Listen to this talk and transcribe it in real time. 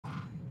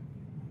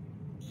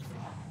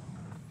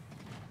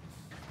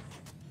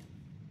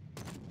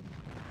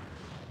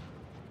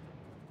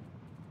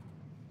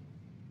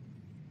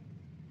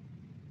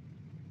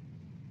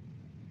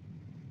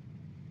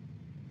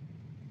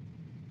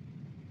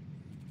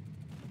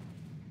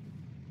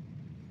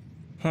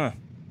Huh.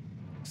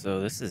 So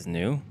this is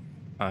new.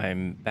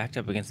 I'm backed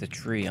up against a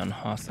tree on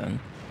Hossin,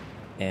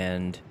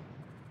 and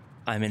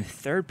I'm in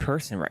third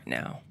person right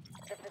now.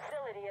 The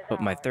facility is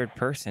But my ours. third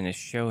person is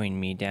showing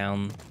me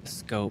down the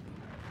scope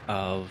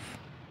of,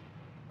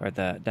 or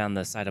down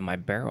the side of my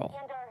barrel,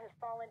 Yandar has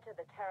fallen to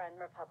the Terran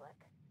Republic.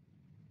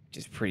 which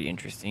is pretty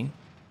interesting.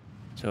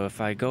 So if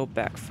I go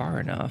back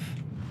far enough,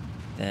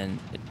 then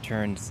it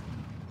turns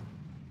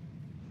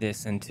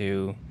this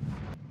into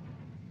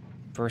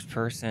first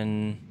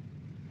person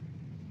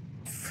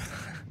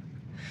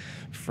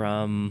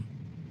from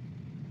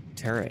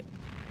turret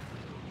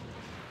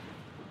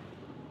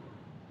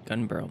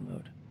gun barrel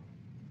mode.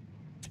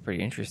 It's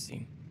pretty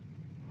interesting.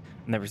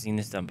 I've never seen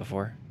this done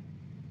before.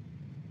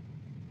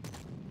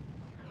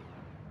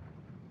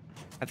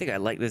 I think I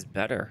like this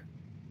better.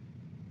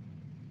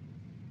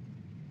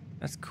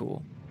 That's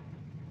cool.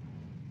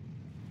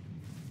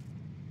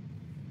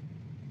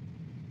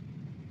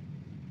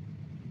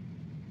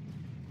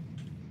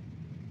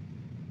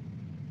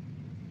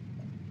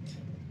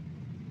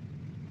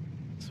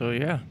 So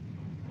yeah,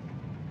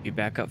 if you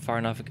back up far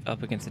enough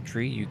up against a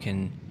tree, you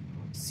can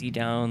see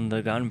down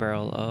the gun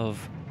barrel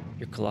of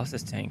your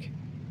Colossus tank.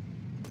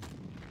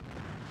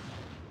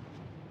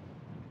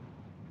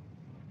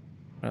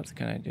 What else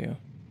can I do?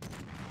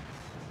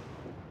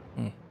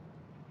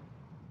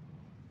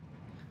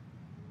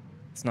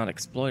 It's not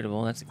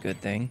exploitable. That's a good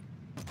thing.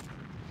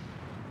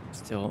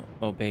 Still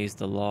obeys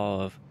the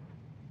law of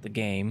the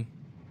game.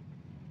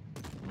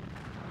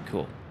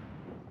 Cool.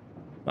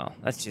 Well,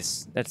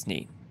 that's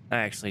neat. I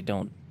actually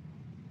don't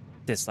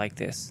dislike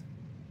this.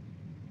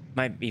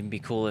 Might even be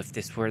cool if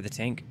this were the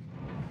tank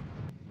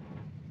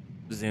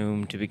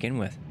zoom to begin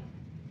with.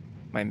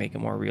 Might make it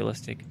more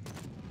realistic.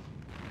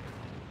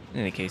 In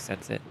any case,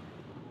 that's it.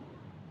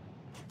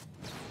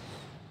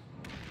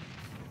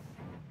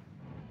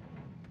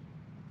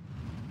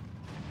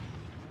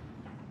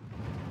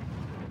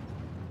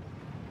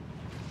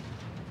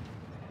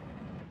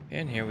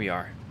 And here we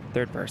are,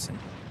 third person.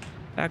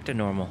 Back to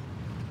normal.